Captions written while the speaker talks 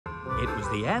It was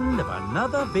the end of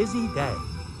another busy day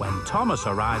when Thomas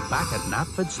arrived back at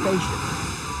Knapford Station.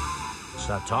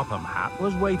 Sir Topham Hatt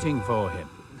was waiting for him.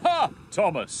 Ha,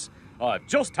 Thomas! I've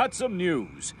just had some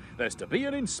news. There's to be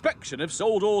an inspection of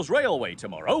Sodor's railway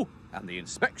tomorrow, and the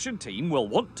inspection team will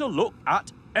want to look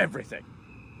at everything.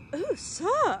 Oh,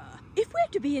 sir, if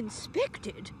we're to be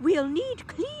inspected, we'll need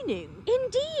cleaning.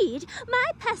 Indeed,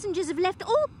 my passengers have left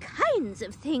all kinds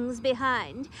of things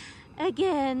behind.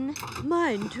 Again.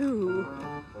 Mine too.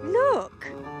 Look.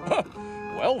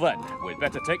 Well then, we'd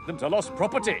better take them to lost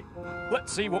property.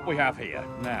 Let's see what we have here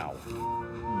now.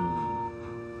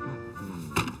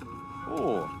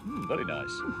 Oh, very nice.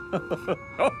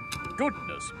 Oh,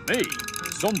 goodness me.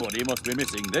 Somebody must be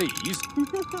missing these.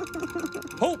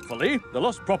 Hopefully, the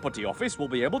Lost Property Office will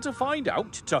be able to find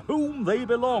out to whom they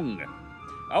belong.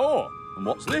 Oh, and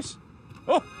what's this?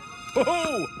 Oh,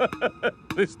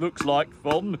 this looks like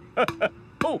fun.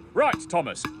 Oh, right,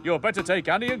 Thomas. You'd better take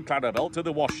Annie and Clarabelle to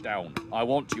the washdown. I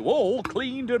want you all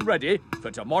cleaned and ready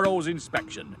for tomorrow's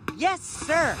inspection. Yes,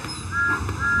 sir.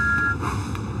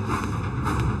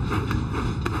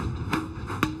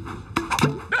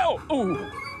 No! Ooh!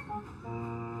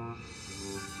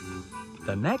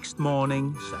 The next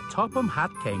morning, Sir Topham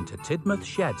Hatt came to Tidmouth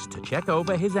Sheds to check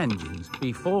over his engines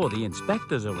before the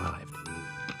inspectors arrived.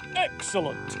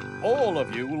 Excellent! All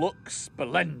of you look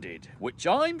splendid, which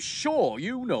I'm sure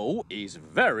you know is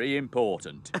very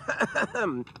important.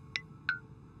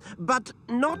 But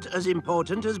not as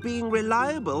important as being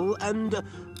reliable and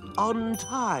on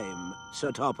time,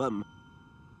 Sir Topham.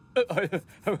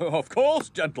 Of course,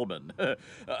 gentlemen.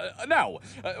 Now,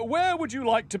 where would you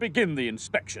like to begin the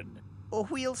inspection?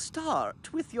 We'll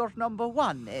start with your number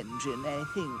 1 engine, I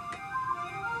think.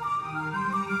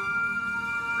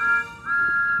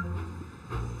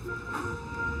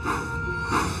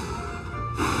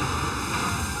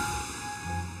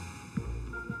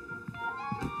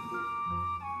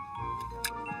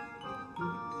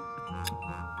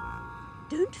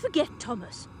 Don't forget,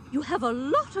 Thomas, you have a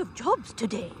lot of jobs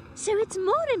today. So it's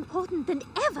more important than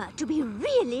ever to be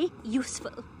really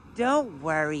useful. Don't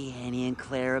worry, Annie and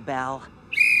Clarabelle.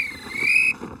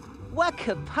 What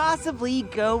could possibly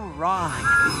go wrong?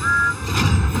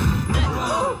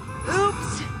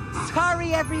 Oops!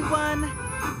 Sorry, everyone.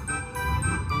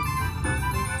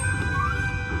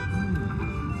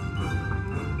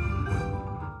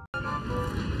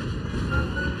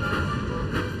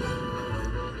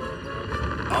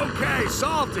 Okay,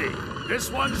 Salty, this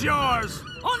one's yours.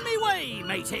 On me way,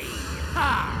 matey.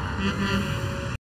 Ha!